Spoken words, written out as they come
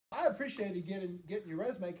appreciated getting your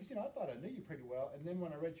resume because, I thought I knew you pretty well. And then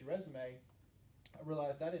when I read your resume, I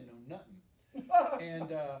realized I didn't know nothing.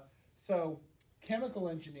 And so, chemical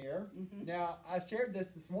engineer. Now, I shared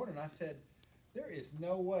this morning. I said, there is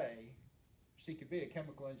no way she could be a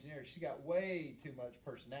chemical engineer. She got way too much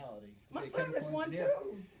personality. My son is one too.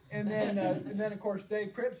 And then of course,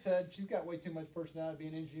 Dave Cripps said she's got way too much personality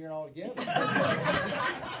to be an engineer altogether.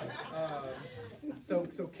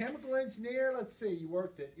 So chemical engineer. Let's see. You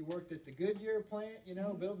worked at the Goodyear plant,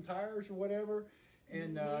 building tires or whatever.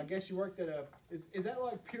 And I guess you worked at is that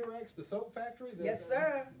like Purex, the soap factory? Yes,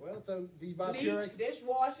 sir. Well, so do you buy Bleach, Purex?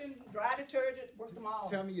 dishwashing, dry detergent, worked them all.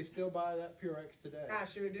 Tell me you still buy that Purex today. I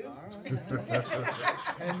sure do. All right.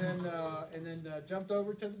 and then jumped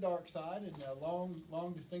over to the dark side and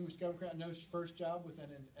long distinguished government. I noticed your first job was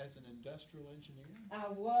as an industrial engineer. I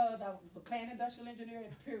was a plant industrial engineer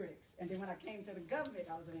at Purex. And then when I came to the government,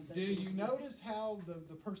 I was an industrial engineer. Do you notice how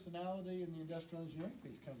the personality and the industrial engineering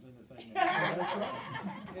piece comes into the thing? That's right.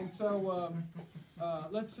 And so,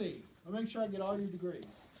 let's see. I'll make sure I get all your degrees.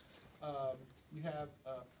 You have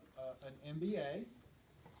an MBA.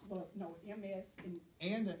 Well, no, MS.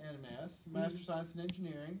 And an MS, Master of Science in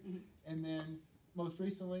Engineering, and then most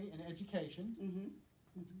recently in Education.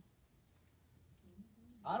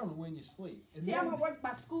 I don't know when you sleep. And See, I worked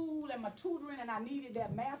my school and my tutoring, and I needed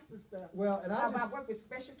that master stuff. Well, and I work with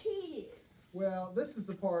special kids. Well, this is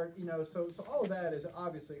the part, so all of that is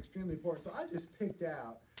obviously extremely important. So I just picked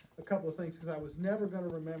out a couple of things because I was never going to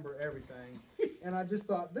remember everything. And I just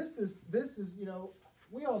thought, this is,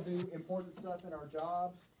 we all do important stuff in our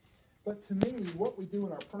jobs. But to me, what we do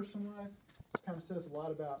in our personal life kind of says a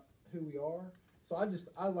lot about who we are. So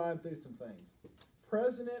I lined through some things.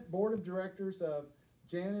 President, Board of Directors of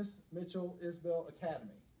Janice Mitchell Isbell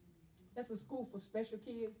Academy. That's a school for special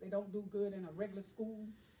kids. They don't do good in a regular school.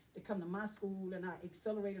 They come to my school, and I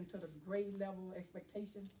accelerate them to the grade level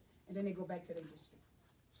expectation, and then they go back to their district.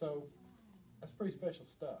 So that's pretty special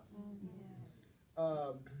stuff.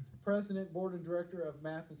 President, Board of Director of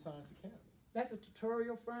Math and Science Academy. That's a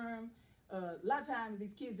tutorial firm. A lot of times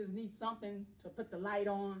these kids just need something to put the light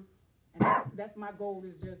on, and that's my goal.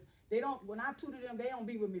 Is just when I tutor them, they don't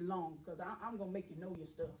be with me long because I'm gonna make you know your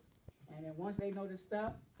stuff. And then once they know the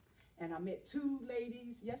stuff, and I met 2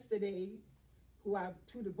 ladies yesterday who I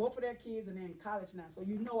tutored both of their kids, and they're in college now. So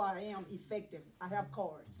you know I am effective. I have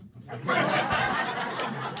cards.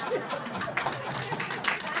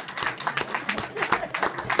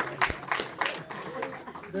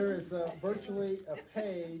 There is virtually a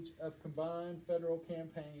page of combined federal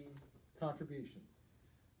campaign contributions.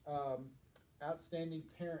 Outstanding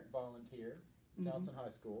parent volunteer, Townsend High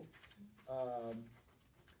School.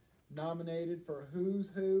 Nominated for Who's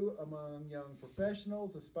Who among young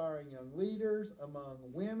professionals, aspiring young leaders, among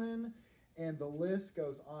women, and the list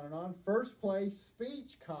goes on and on. First place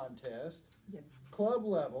speech contest, yes. Club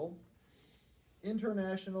level,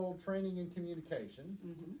 international training and communication,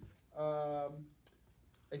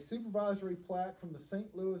 a supervisory plaque from the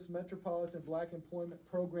St. Louis Metropolitan Black Employment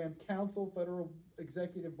Program Council, Federal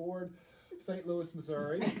Executive Board, St. Louis,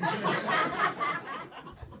 Missouri.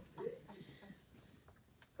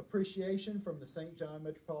 Appreciation from the St. John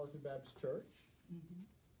Metropolitan Baptist Church,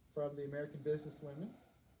 from the American Businesswomen,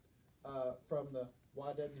 from the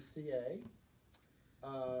YWCA.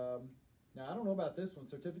 Now, I don't know about this one,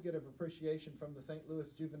 Certificate of Appreciation from the St.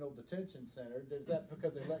 Louis Juvenile Detention Center. Is that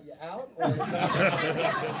because they let you out? Or is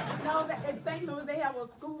that No, in St. Louis, they have a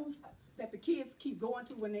school that the kids keep going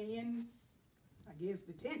to when they're in, I guess,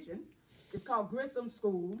 detention. It's called Grissom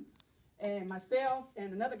School. And myself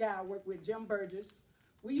and another guy I work with, Jim Burgess,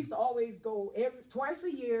 we used to always go twice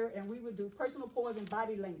a year, and we would do personal poise and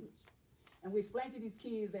body language. And we explain to these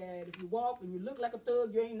kids that if you walk and you look like a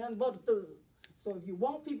thug, you ain't nothing but a thug. So if you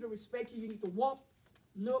want people to respect you, you need to walk,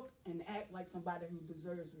 look, and act like somebody who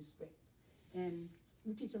deserves respect. And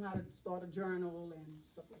we teach them how to start a journal and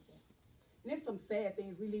stuff like that. And there's some sad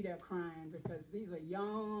things. We leave there crying because these are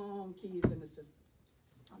young kids in the system.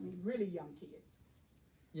 I mean, really young kids.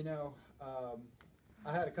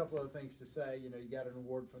 I had a couple other things to say. You got an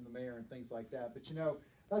award from the mayor and things like that. But,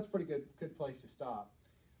 that's a pretty good place to stop.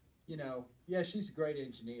 Yeah, she's a great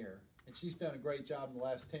engineer. And she's done a great job in the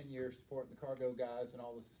last 10 years supporting the cargo guys and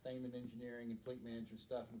all the sustainment engineering and fleet management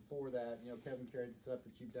stuff. And before that, Kevin carried the stuff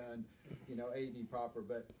that you've done, A&E proper.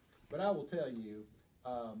 But I will tell you,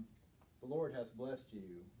 the Lord has blessed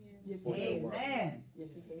you. Yes, Amen. Yes,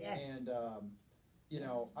 he has. And,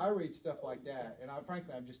 I read stuff like that, and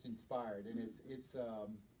frankly, I'm just inspired. And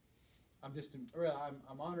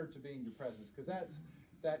I'm honored to be in your presence because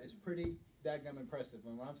that is pretty dadgum impressive.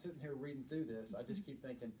 And when I'm sitting here reading through this, I just keep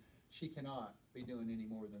thinking, she cannot be doing any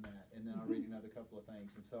more than that. And then I'll read another couple of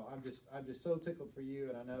things. And so I'm just so tickled for you,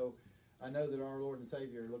 and I know that our Lord and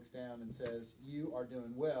Savior looks down and says, you are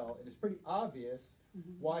doing well. And it's pretty obvious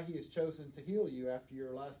why he has chosen to heal you after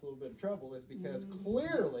your last little bit of trouble is because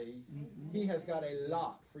clearly he has got a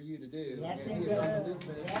lot for you to do. Yes, and he is under this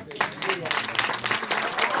ministry.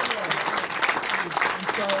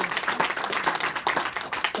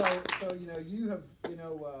 So you have,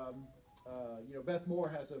 Beth Moore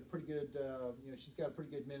has a pretty good, she's got a pretty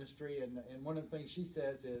good ministry, and one of the things she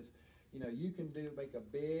says is, you can make a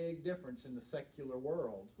big difference in the secular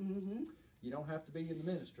world. You don't have to be in the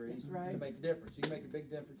ministry to make a difference. You can make a big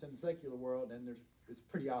difference in the secular world, and it's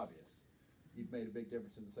pretty obvious you've made a big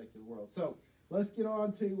difference in the secular world. So let's get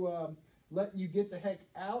on to letting you get the heck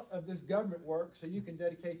out of this government work so you can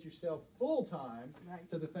dedicate yourself full time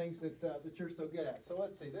to the things that you're so good at. So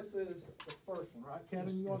let's see. This is the first one, right,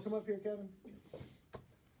 Kevin? You want to come up here, Kevin?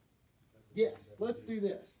 Yes. Let's do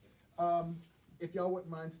this. If y'all wouldn't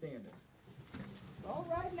mind standing. All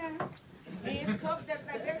right now. Hands cupped up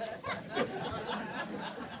like that.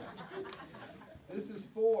 This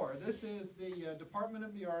is the Department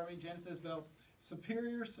of the Army, Janice Isbell,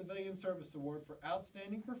 Superior Civilian Service Award for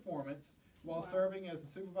Outstanding Performance while serving as the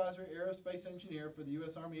Supervisory Aerospace Engineer for the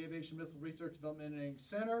U.S. Army Aviation Missile Research Development Engineering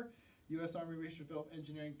Center, U.S. Army Research Development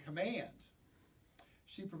Engineering Command.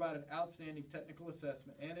 She provided outstanding technical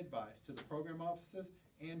assessment and advice to the program offices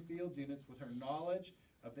and field units with her knowledge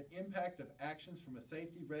of the impact of actions from a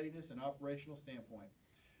safety, readiness, and operational standpoint.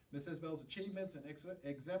 Ms. Isbell's achievements and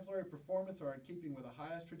exemplary performance are in keeping with the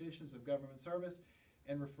highest traditions of government service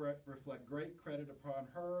and reflect great credit upon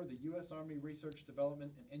her, the U.S. Army Research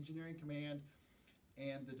Development and Engineering Command,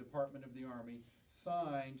 and the Department of the Army.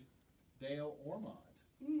 Signed, Dale Ormond.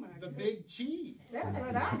 Oh the big cheese. That's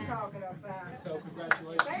what I'm talking about. So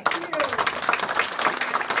congratulations. Thank you.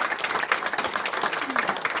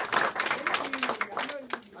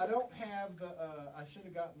 I don't have the, I should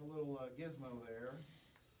have gotten the little gizmo there.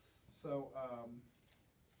 So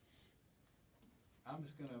I'm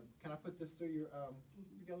just going to, can I put this through your,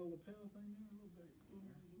 you got a little lapel thing there? A little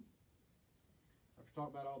bit. After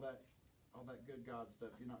talking about all that good God stuff,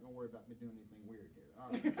 you're not going to worry about me doing anything weird here. All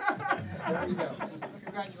right. There you go.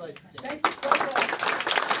 Congratulations, James. Thank you so much.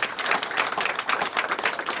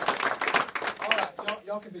 All right,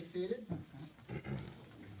 y'all can be seated.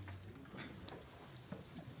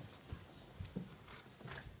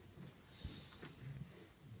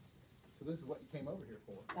 So this is what you came over here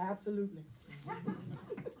for. Absolutely.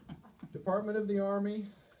 Department of the Army.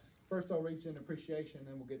 First I'll read you an appreciation, and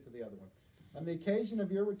then we'll get to the other one. On the occasion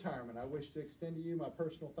of your retirement, I wish to extend to you my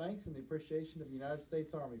personal thanks and the appreciation of the United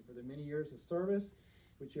States Army for the many years of service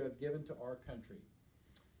which you have given to our country.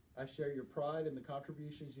 I share your pride in the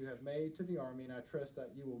contributions you have made to the Army, and I trust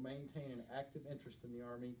that you will maintain an active interest in the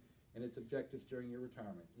Army and its objectives during your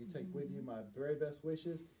retirement. You take with you my very best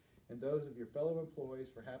wishes and those of your fellow employees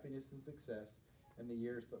for happiness and success in the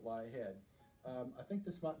years that lie ahead. I think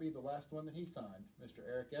this might be the last one that he signed, Mr.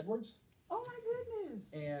 Eric Edwards. Oh my goodness.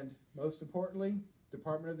 And most importantly,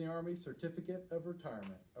 Department of the Army Certificate of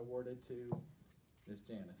Retirement awarded to Ms.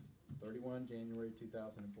 Janice, 31 January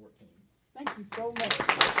 2014. Thank you so much.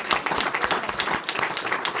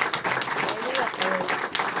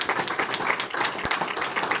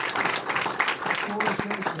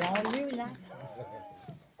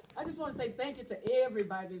 I just want to say thank you to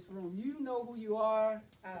everybody in this room. You know who you are.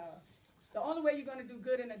 The only way you're going to do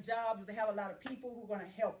good in a job is to have a lot of people who are going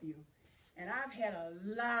to help you. And I've had a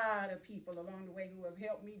lot of people along the way who have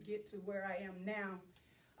helped me get to where I am now.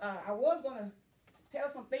 I was going to tell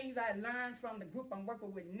some things I learned from the group I'm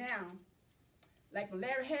working with now. Like with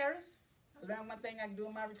Larry Harris, I learned one thing I can do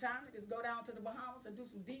in my retirement is go down to the Bahamas and do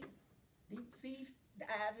some deep sea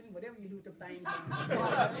diving, whatever you do with the things.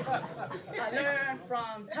 I learned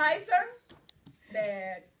from Tyser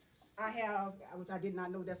that I have, which I did not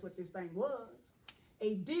know that's what this thing was,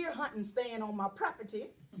 a deer hunting stand on my property.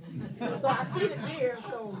 So I see the deer,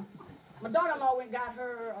 so my daughter-in-law went and got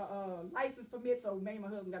her license permit, so me and my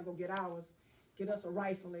husband got to go get ours, get us a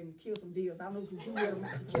rifle and kill some deers. I don't know what you do with them,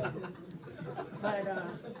 kill them. But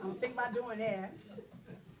I'm thinking about doing that.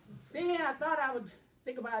 Then I thought I would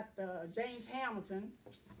think about James Hamilton,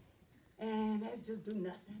 and that's just do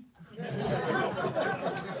nothing.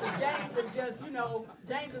 James is just,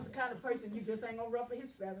 James is the kind of person you just ain't gonna ruffle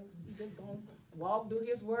his feathers. You just gonna walk, do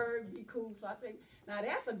his word, be cool. So I say, now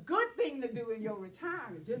that's a good thing to do in your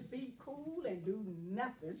retirement. Just be cool and do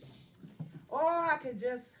nothing. Or I could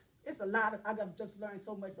just, it's a lot of, I got just learned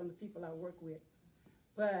so much from the people I work with.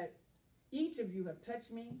 But each of you have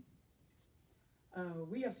touched me.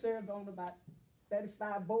 We have served on about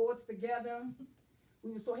 35 boards together.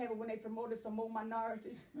 We were so happy when they promoted some more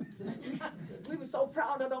minorities. We were so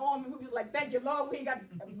proud of the army. We was like, thank you, Lord, we ain't got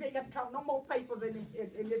to count no more papers in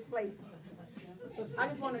this place. I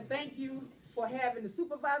just want to thank you for having the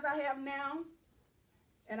supervisor I have now.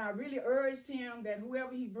 And I really urged him that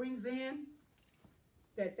whoever he brings in,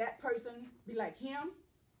 that person be like him,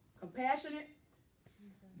 compassionate,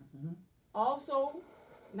 also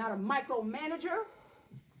not a micromanager,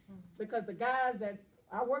 because the guys that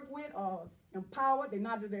I work with are empowered, they're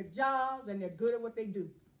not at their jobs, and they're good at what they do.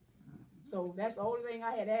 So that's the only thing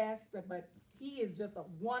I had asked, but he is just a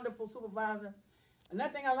wonderful supervisor.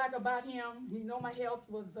 Another thing I like about him, he know my health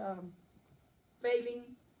was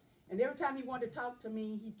failing, and every time he wanted to talk to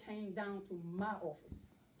me, he came down to my office.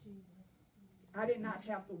 I did not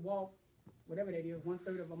have to walk, whatever that is,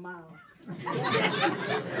 1/3 of a mile.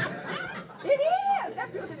 It is!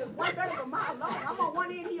 That building is 1/3 of a mile long. I'm on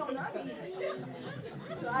one end, he on the other end.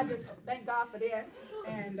 So I just thank God for that.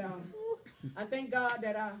 And I thank God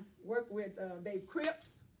that I work with Dave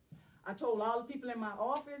Cripps. I told all the people in my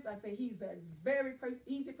office, I say he's a very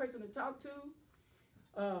easy person to talk to.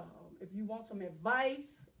 If you want some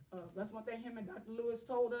advice, that's one thing him and Dr. Lewis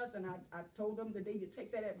told us, and I told them that they could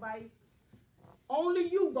take that advice. Only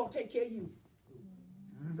you gonna take care of you.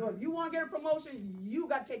 So if you want to get a promotion, you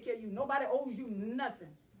got to take care of you. Nobody owes you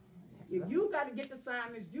nothing. If you got to get the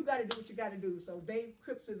assignments, you got to do what you got to do. So Dave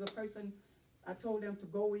Cripps is a person I told them to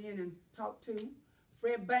go in and talk to.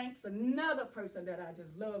 Fred Banks, another person that I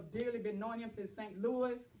just love dearly, been knowing him since St.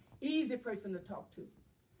 Louis, easy person to talk to.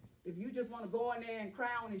 If you just want to go in there and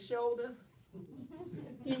cry on his shoulders,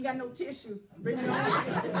 he ain't got no tissue. Bring your own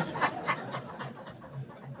tissue.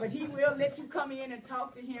 But he will let you come in and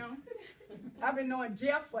talk to him. I've been knowing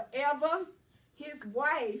Jeff forever. His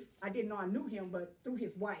wife, I didn't know I knew him, but through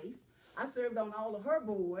his wife, I served on all of her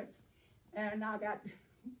boards. And I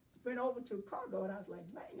went over to Cargo, and I was like,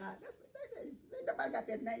 Langhout, ain't nobody got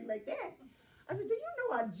that name like that. I said, do you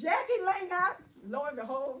know a Jackie Langhout? Lo and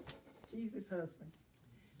behold, she's his husband.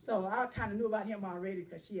 So I kind of knew about him already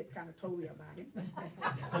because she had kind of told me about him.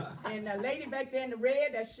 And the lady back there in the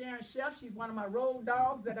red, that's Sharon Chef. She's one of my road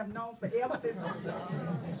dogs that I've known forever since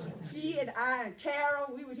she and I and Carol,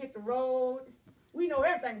 we would hit the road. We know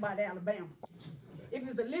everything about Alabama. If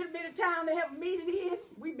it's a little bit of town to have a meeting in,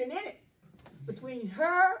 we've been in it. Between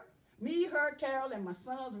her, me, her, Carol, and my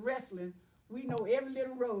son's wrestling, we know every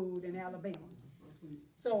little road in Alabama.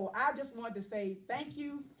 So I just wanted to say thank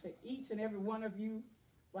you to each and every one of you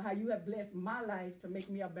for how you have blessed my life to make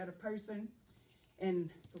me a better person.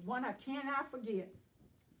 And the one I cannot forget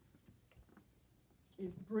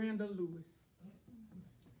is Brenda Lewis.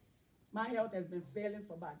 My health has been failing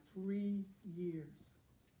for about 3 years.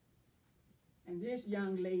 And this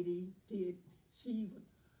young lady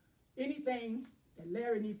anything that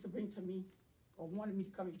Larry needs to bring to me or wanted me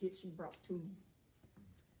to come and get, she brought to me.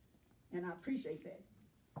 And I appreciate that.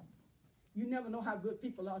 You never know how good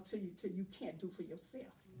people are to you till you can't do for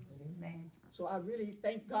yourself. Amen. So I really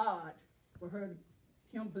thank God for him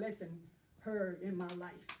blessing her in my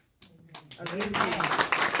life. Amen.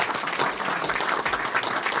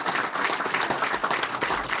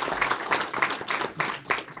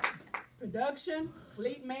 Production,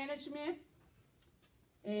 fleet management,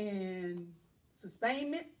 and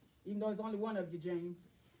sustainment, even though it's only one of you, James.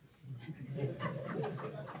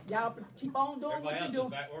 Y'all keep on doing Everybody what you're doing.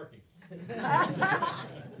 Back working.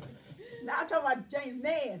 Now I'm talking about James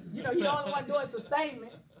Nance. You know, he the only one doing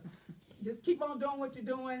sustainment. Just keep on doing what you're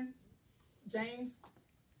doing, James.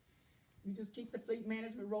 You just keep the fleet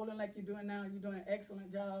management rolling like you're doing now. You're doing an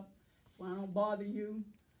excellent job. That's why I don't bother you.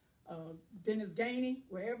 Dennis Gainey,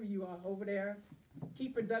 wherever you are over there,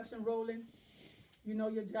 keep production rolling. You know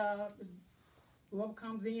your job. Whoever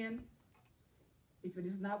comes in, if it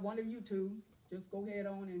is not one of you two, just go ahead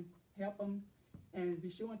on and help them. And be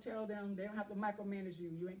sure and tell them they don't have to micromanage you.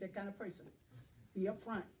 You ain't that kind of person. Be up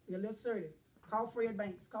front. Be a little assertive. Call Fred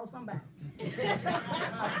Banks. Call somebody.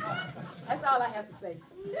 That's all I have to say.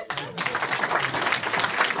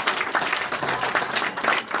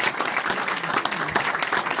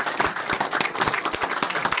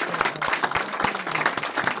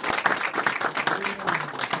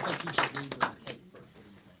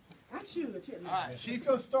 I should. All right, she's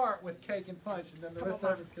going to start with cake and punch, and then the rest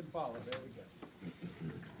of us can follow. There we go.